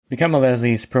Become a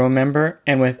Leslie's Pro member,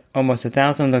 and with almost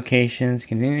 1,000 locations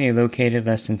conveniently located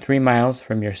less than 3 miles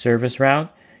from your service route,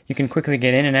 you can quickly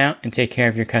get in and out and take care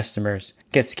of your customers.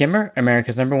 Get Skimmer,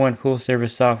 America's #1 pool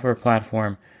service software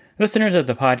platform. Listeners of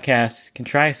the podcast can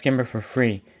try Skimmer for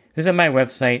free. Visit my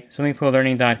website,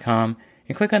 swimmingpoollearning.com,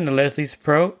 and click on the Leslie's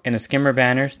Pro and the Skimmer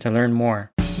banners to learn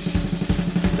more. The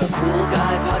Pool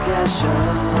Guy Podcast Show.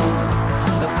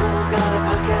 The Pool Guy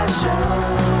Podcast Show.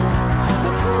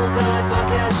 The Pool Guy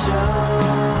Podcast Show.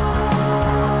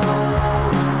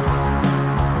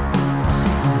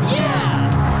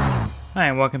 Yeah! Hi,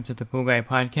 and welcome to the Pool Guy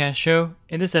Podcast Show.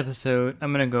 In this episode,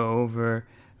 I'm going to go over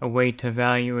a way to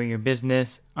evaluate your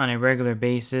business on a regular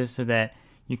basis so that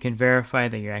you can verify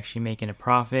that you're actually making a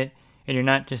profit and you're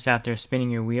not just out there spinning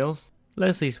your wheels.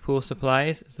 Leslie's Pool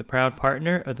Supplies is a proud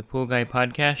partner of the Pool Guy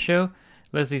Podcast Show.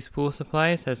 Leslie's Pool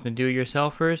Supplies has been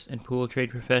do-it-yourselfers and pool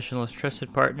trade professionals'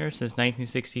 trusted partner since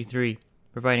 1963,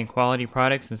 providing quality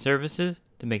products and services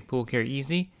to make pool care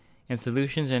easy and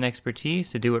solutions and expertise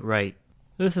to do it right.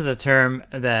 This is a term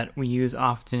that we use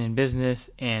often in business,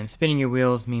 and spinning your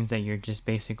wheels means that you're just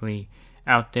basically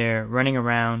out there running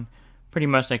around pretty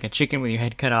much like a chicken with your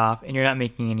head cut off, and you're not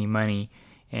making any money.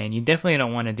 And you definitely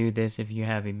don't want to do this if you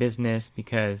have a business,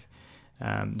 because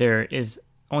there is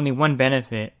only one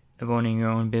benefit of owning your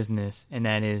own business, and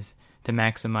that is to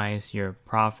maximize your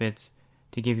profits,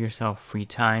 to give yourself free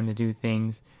time to do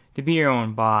things, to be your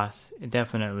own boss,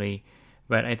 definitely.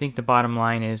 But I think the bottom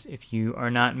line is, if you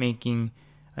are not making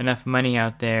enough money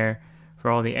out there for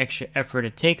all the extra effort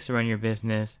it takes to run your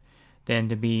business, then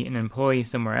to be an employee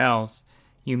somewhere else,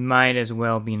 you might as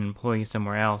well be an employee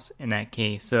somewhere else in that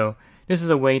case. So this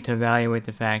is a way to evaluate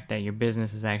the fact that your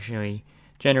business is actually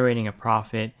generating a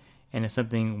profit and is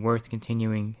something worth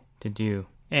continuing to do.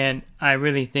 And I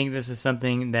really think this is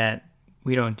something that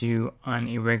we don't do on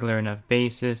a regular enough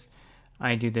basis.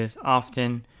 I do this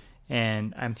often,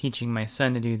 and I'm teaching my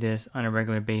son to do this on a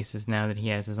regular basis now that he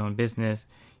has his own business.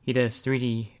 He does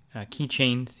 3D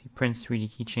keychains. He prints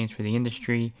 3D keychains for the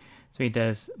industry. So he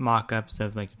does mock-ups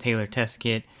of like the Taylor test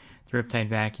kit, the Riptide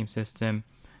vacuum system.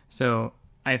 So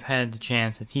I've had the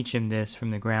chance to teach him this from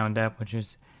the ground up, which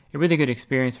is a really good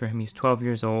experience for him. He's 12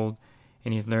 years old,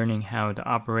 and he's learning how to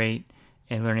operate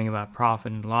and learning about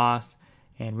profit and loss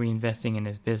and reinvesting in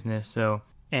his business.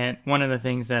 And one of the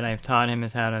things that I've taught him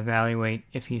is how to evaluate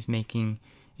if he's making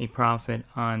a profit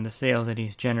on the sales that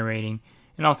he's generating.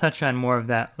 And I'll touch on more of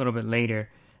that a little bit later.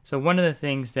 So one of the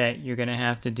things that you're going to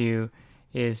have to do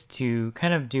is to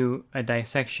kind of do a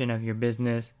dissection of your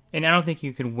business. And I don't think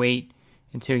you can wait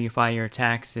until you file your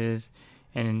taxes,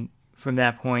 and from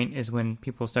that point is when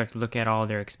people start to look at all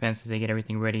their expenses. They get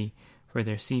everything ready for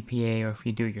their CPA, or if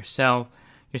you do it yourself,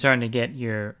 you're starting to get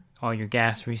all your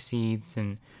gas receipts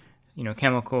and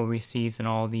chemical receipts and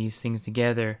all these things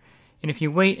together. And if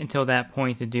you wait until that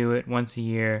point to do it once a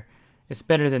year, it's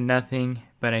better than nothing,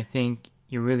 but I think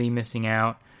you're really missing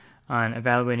out on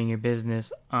evaluating your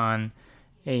business on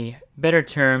a better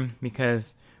term,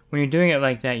 because when you're doing it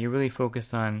like that, you're really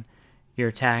focused on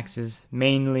your taxes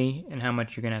mainly and how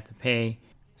much you're going to have to pay.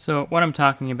 So what I'm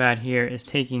talking about here is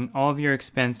taking all of your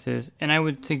expenses, and I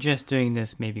would suggest doing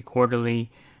this maybe quarterly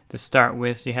to start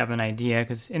with, so you have an idea,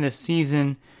 because in the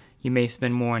season you may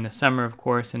spend more in the summer, of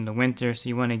course, in the winter, so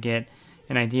you want to get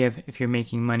an idea of if you're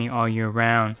making money all year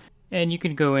round. And you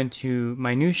could go into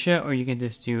minutia, or you can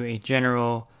just do a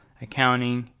general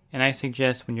accounting, and I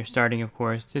suggest when you're starting, of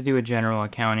course, to do a general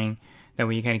accounting. That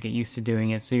way you kind of get used to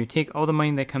doing it. So you take all the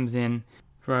money that comes in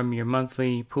from your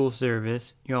monthly pool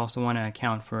service. You also want to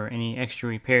account for any extra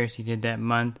repairs you did that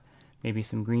month, maybe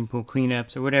some green pool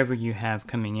cleanups or whatever you have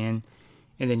coming in.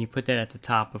 And then you put that at the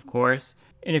top, of course.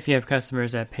 And if you have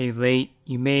customers that pay late,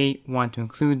 you may want to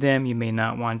include them. You may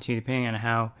not want to, depending on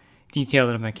how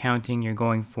detailed of accounting you're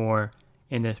going for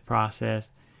in this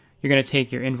process. You're going to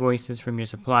take your invoices from your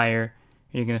supplier,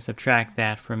 and you're going to subtract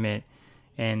that from it,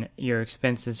 and your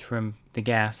expenses from the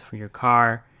gas for your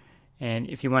car. And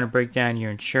if you want to break down your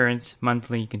insurance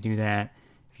monthly, you can do that.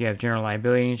 If you have general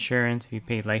liability insurance, if you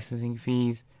pay licensing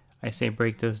fees, I say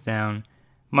break those down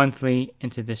monthly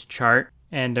into this chart.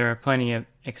 And there are plenty of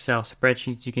Excel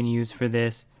spreadsheets you can use for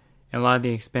this. And a lot of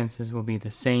the expenses will be the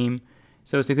same.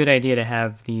 So it's a good idea to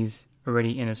have these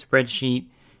already in a spreadsheet,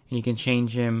 and you can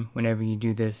change them whenever you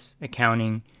do this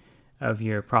accounting of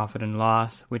your profit and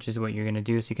loss, which is what you're going to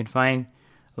do. So you can find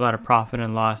a lot of profit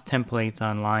and loss templates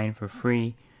online for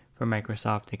free for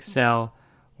Microsoft Excel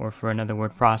or for another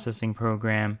word processing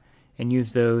program, and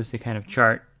use those to kind of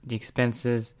chart the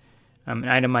expenses and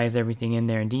itemize everything in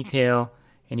there in detail.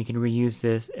 And you can reuse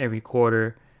this every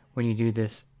quarter when you do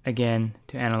this again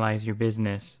to analyze your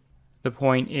business. The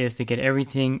point is to get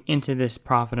everything into this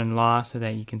profit and loss so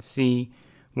that you can see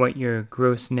what your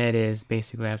gross net is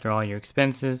basically after all your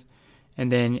expenses.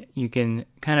 And then you can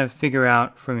kind of figure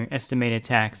out from your estimated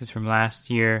taxes from last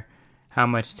year how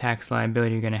much tax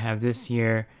liability you're going to have this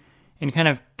year, and kind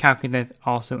of calculate that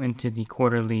also into the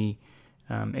quarterly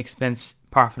expense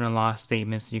profit and loss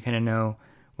statements so you kind of know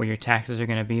what your taxes are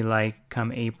going to be like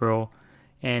come April.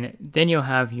 And then you'll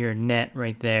have your net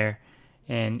right there.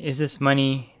 And is this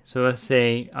money, so let's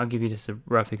say, I'll give you just a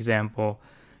rough example.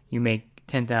 You make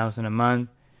 $10,000 a month,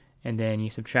 and then you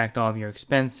subtract all of your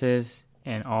expenses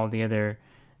and all the other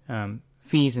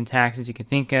fees and taxes you can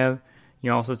think of.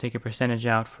 You also take a percentage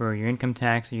out for your income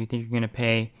tax that you think you're going to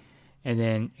pay, and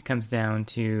then it comes down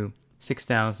to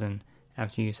 $6,000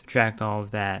 after you subtract all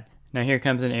of that. Now here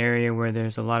comes an area where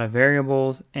there's a lot of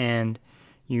variables, and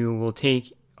you will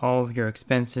take all of your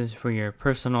expenses for your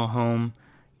personal home,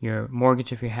 your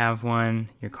mortgage if you have one,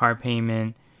 your car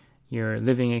payment, your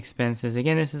living expenses.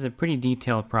 Again, this is a pretty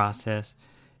detailed process,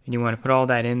 and you want to put all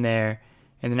that in there.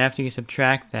 And then after you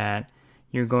subtract that,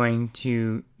 you're going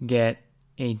to get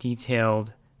a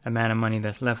detailed amount of money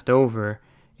that's left over,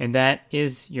 and that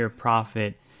is your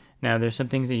profit. Now, there's some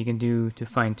things that you can do to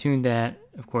fine-tune that.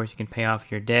 Of course, you can pay off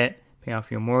your debt, pay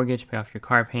off your mortgage, pay off your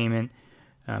car payment.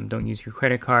 Don't use your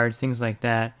credit cards, things like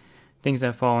that. Things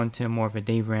that fall into more of a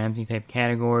Dave Ramsey type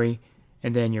category,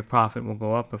 and then your profit will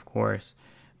go up, of course.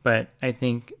 But I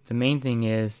think the main thing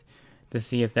is to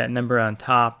see if that number on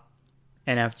top,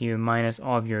 and after you minus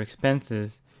all of your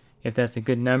expenses, if that's a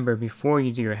good number before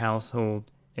you do your household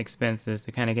expenses,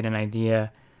 to kind of get an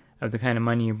idea of the kind of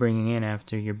money you're bringing in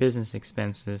after your business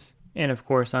expenses. And of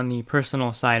course, on the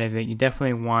personal side of it, you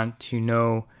definitely want to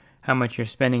know how much you're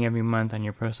spending every month on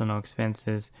your personal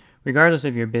expenses, regardless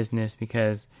of your business,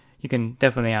 because you can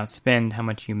definitely outspend how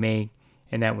much you make,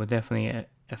 and that will definitely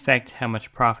affect how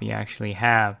much profit you actually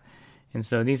have. And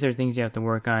so these are things you have to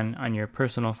work on your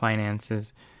personal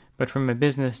finances. But from a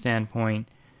business standpoint,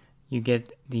 you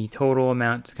get the total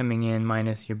amounts coming in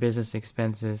minus your business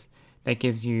expenses. That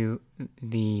gives you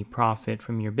the profit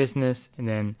from your business, and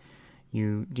then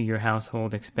you do your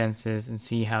household expenses and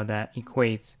see how that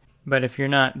equates. But if you're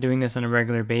not doing this on a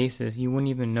regular basis, you wouldn't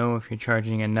even know if you're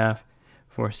charging enough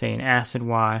for, say, an acid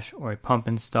wash or a pump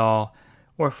install,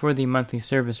 or for the monthly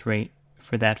service rate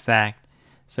for that fact.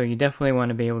 So you definitely want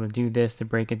to be able to do this to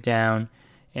break it down,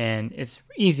 and it's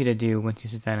easy to do once you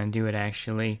sit down and do it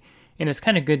actually. And it's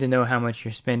kind of good to know how much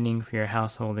you're spending for your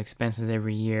household expenses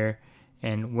every year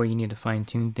and where you need to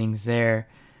fine-tune things there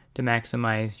to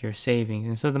maximize your savings.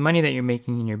 And so the money that you're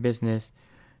making in your business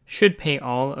should pay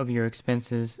all of your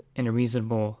expenses in a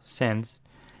reasonable sense,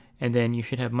 and then you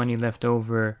should have money left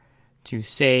over to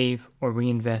save or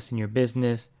reinvest in your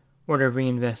business, or to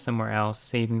reinvest somewhere else,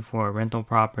 saving for a rental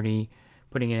property,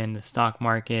 putting it in the stock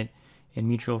market, in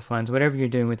mutual funds, whatever you're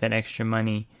doing with that extra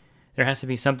money. There has to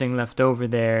be something left over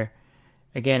there,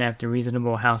 again, after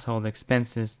reasonable household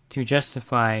expenses, to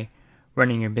justify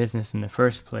running your business in the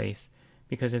first place.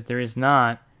 Because if there is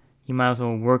not, you might as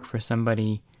well work for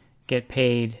somebody, get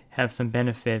paid, have some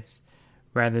benefits,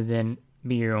 rather than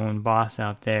be your own boss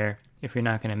out there if you're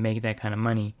not going to make that kind of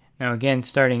money. Now again,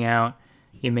 starting out,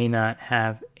 you may not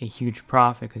have a huge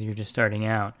profit because you're just starting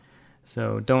out.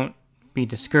 So don't be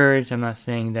discouraged. I'm not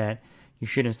saying that you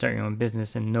shouldn't start your own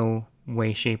business in no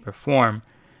way, shape, or form.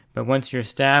 But once you're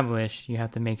established, you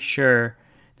have to make sure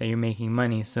that you're making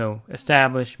money. So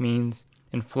established means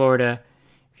in Florida,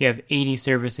 if you have 80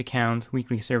 service accounts,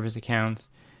 weekly service accounts,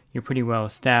 you're pretty well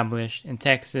established. In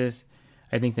Texas,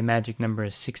 I think the magic number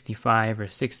is 65 or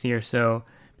 60 or so,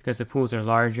 because the pools are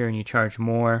larger and you charge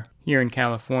more. Here in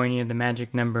California, the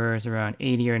magic number is around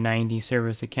 80 or 90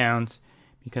 service accounts,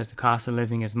 because the cost of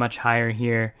living is much higher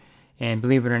here. And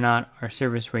believe it or not, our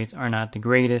service rates are not the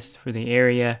greatest for the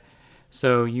area.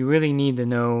 So you really need to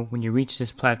know when you reach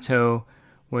this plateau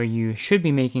where you should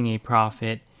be making a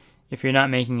profit. If you're not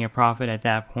making a profit at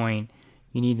that point,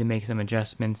 you need to make some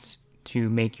adjustments to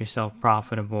make yourself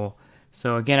profitable.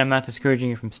 So again, I'm not discouraging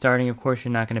you from starting. Of course,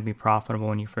 you're not going to be profitable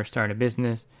when you first start a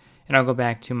business. And I'll go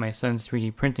back to my son's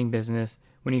 3D printing business.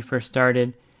 When he first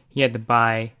started, he had to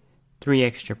buy 3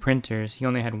 extra printers. He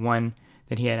only had one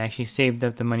that he had actually saved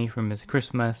up the money from his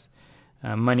Christmas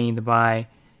money to buy,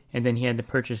 and then he had to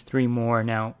purchase 3 more.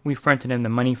 Now, we fronted him the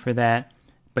money for that,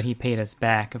 but he paid us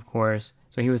back, of course.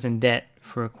 So he was in debt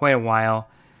for quite a while,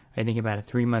 I think about a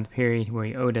 3-month period where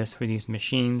he owed us for these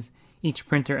machines. Each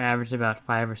printer averaged about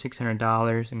 $500 or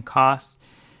 $600 in cost,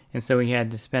 and so he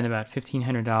had to spend about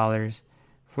 $1,500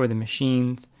 for the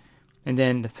machines. And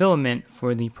then the filament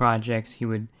for the projects he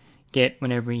would get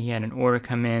whenever he had an order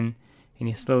come in, and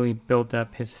he slowly built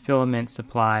up his filament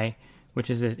supply, which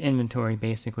is his inventory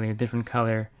basically of different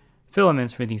color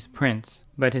filaments for these prints.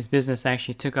 But his business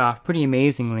actually took off pretty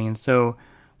amazingly, and so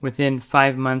within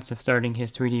 5 months of starting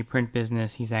his 3D print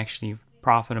business, he's actually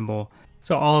profitable.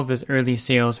 So all of his early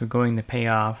sales were going to pay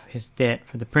off his debt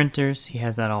for the printers. He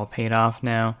has that all paid off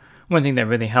now. One thing that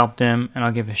really helped him, and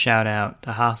I'll give a shout out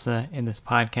to Hasa in this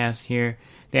podcast here,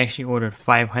 they actually ordered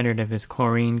 500 of his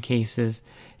chlorine cases,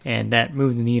 and that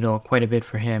moved the needle quite a bit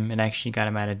for him. It actually got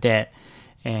him out of debt.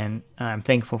 And I'm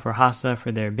thankful for Hasa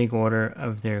for their big order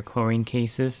of their chlorine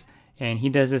cases. And he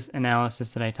does this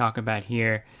analysis that I talk about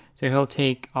here. So he'll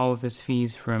take all of his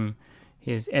fees from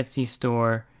his Etsy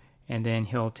store, and then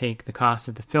he'll take the cost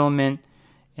of the filament,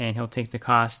 and he'll take the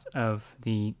cost of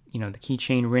the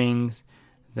keychain rings,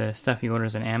 the stuff he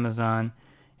orders on Amazon.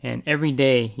 And every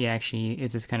day, he actually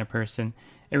is this kind of person.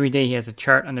 Every day he has a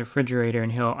chart on the refrigerator,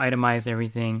 and he'll itemize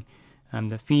everything,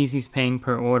 the fees he's paying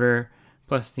per order,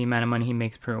 plus the amount of money he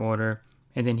makes per order,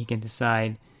 and then he can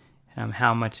decide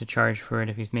how much to charge for it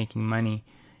if he's making money.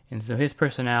 And so his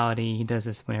personality, he does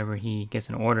this whenever he gets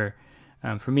an order.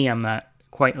 For me, I'm not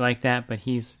quite like that, but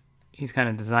he's kind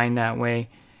of designed that way,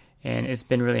 and it's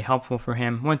been really helpful for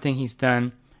him. One thing he's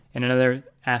done, and another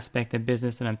aspect of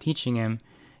business that I'm teaching him,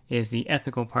 is the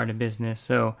ethical part of business.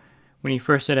 So when he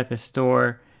first set up his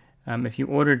store, if you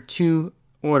ordered 2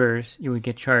 orders, you would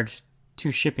get charged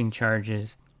 2 shipping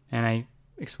charges. And I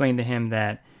explained to him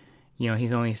that,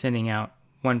 he's only sending out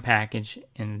 1 package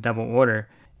in a double order.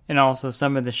 And also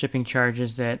some of the shipping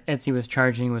charges that Etsy was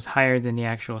charging was higher than the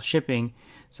actual shipping.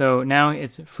 So now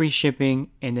it's free shipping,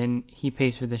 and then he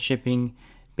pays for the shipping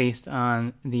based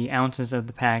on the ounces of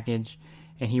the package,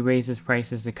 and he raises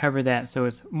prices to cover that, so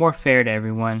it's more fair to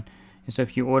everyone. And so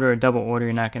if you order a double order,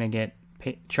 you're not going to get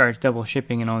charged double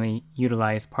shipping and only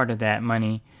utilize part of that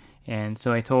money. And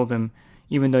so I told him,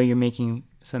 even though you're making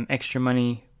some extra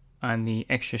money on the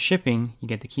extra shipping, you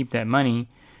get to keep that money.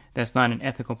 That's not an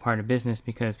ethical part of business,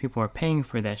 because people are paying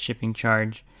for that shipping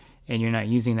charge, and you're not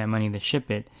using that money to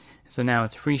ship it. So now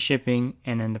it's free shipping,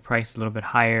 and then the price is a little bit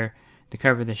higher to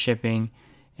cover the shipping.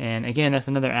 And again, that's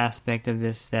another aspect of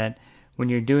this, that when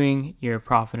you're doing your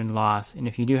profit and loss, and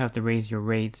if you do have to raise your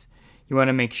rates, you want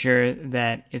to make sure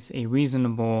that it's a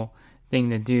reasonable thing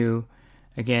to do.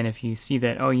 Again, if you see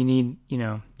that, you need,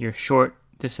 you're short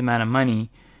this amount of money,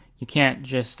 you can't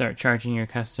just start charging your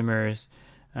customers,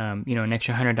 an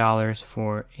extra $100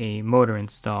 for a motor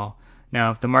install.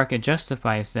 Now, if the market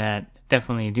justifies that,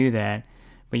 definitely do that,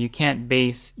 but you can't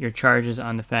base your charges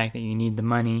on the fact that you need the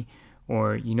money,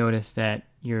 or you notice that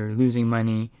you're losing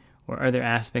money, or other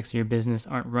aspects of your business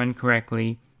aren't run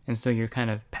correctly, and so you're kind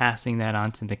of passing that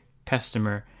on to the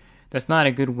customer. That's not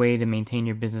a good way to maintain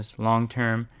your business long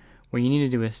term. What you need to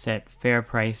do is set fair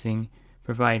pricing,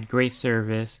 provide great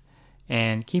service,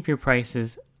 and keep your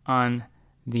prices on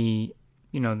the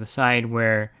side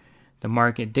where the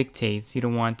market dictates. You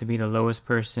don't want to be the lowest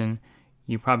person.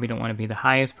 You probably don't want to be the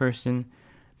highest person.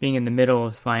 Being in the middle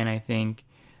is fine, I think.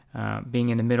 Being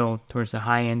in the middle towards the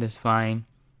high end is fine.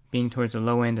 Being towards the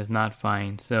low end is not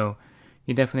fine. So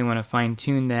you definitely want to fine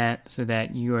tune that so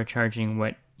that you are charging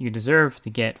what you deserve to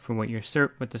get for what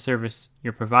the service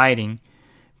you're providing,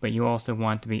 but you also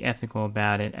want to be ethical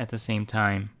about it at the same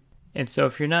time. And so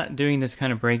if you're not doing this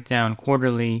kind of breakdown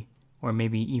quarterly, or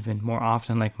maybe even more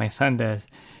often like my son does,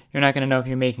 you're not going to know if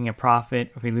you're making a profit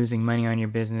or if you're losing money on your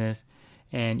business.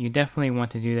 And you definitely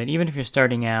want to do that. Even if you're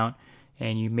starting out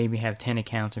and you maybe have 10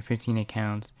 accounts or 15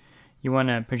 accounts, you want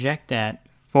to project that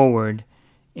forward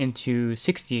into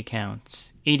 60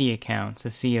 accounts, 80 accounts, to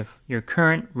see if your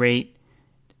current rate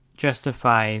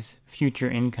justifies future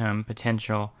income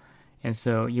potential. And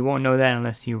so you won't know that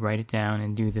unless you write it down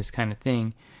and do this kind of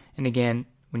thing. And again,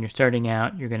 when you're starting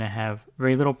out, you're going to have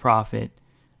very little profit,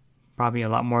 probably a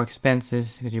lot more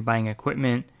expenses because you're buying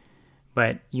equipment,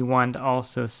 but you want to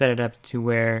also set it up to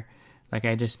where, like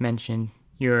I just mentioned,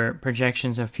 your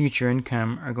projections of future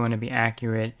income are going to be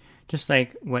accurate, just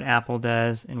like what Apple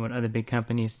does and what other big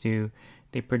companies do.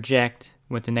 They project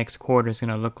what the next quarter is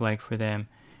going to look like for them.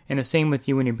 And the same with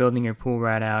you when you're building your pool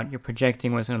route out. You're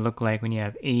projecting what it's going to look like when you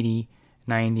have 80,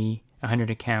 90, 100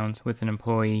 accounts with an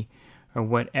employee or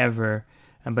whatever.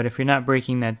 But if you're not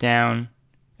breaking that down,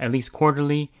 at least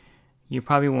quarterly, you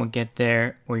probably won't get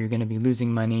there, or you're going to be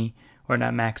losing money or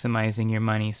not maximizing your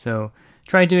money. So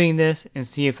try doing this and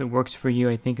see if it works for you.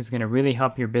 I think it's going to really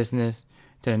help your business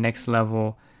to the next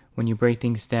level when you break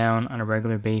things down on a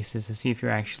regular basis to see if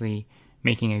you're actually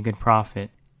making a good profit.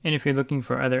 And if you're looking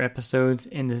for other episodes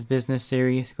in this business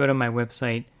series, go to my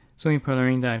website,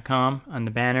 swimmingpoollearning.com. On the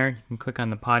banner, you can click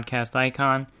on the podcast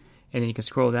icon, and then you can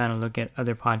scroll down and look at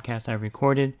other podcasts I've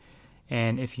recorded.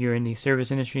 And if you're in the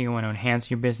service industry, you want to enhance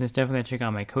your business, definitely check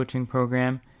out my coaching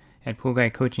program at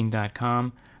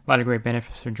poolguycoaching.com. A lot of great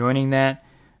benefits for joining that.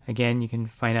 Again, you can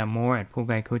find out more at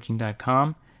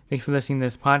poolguycoaching.com. Thanks for listening to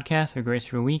this podcast. Have a great rest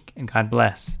of your week, and God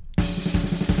bless.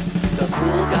 The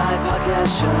Pool Guy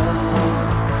Podcast Show.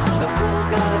 The Pool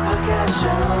Guy Podcast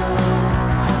Show.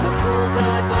 The Pool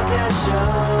Guy Podcast Show.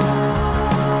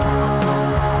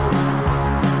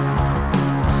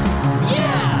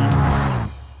 Yeah!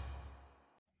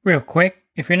 Real quick,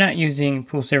 if you're not using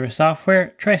pool service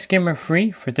software, try Skimmer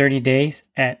free for 30 days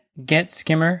at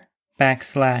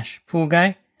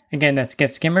getskimmer.com/poolguy. Again, that's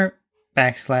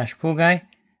getskimmer.com/poolguy.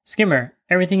 Skimmer,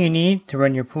 everything you need to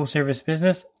run your pool service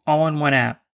business all in one app.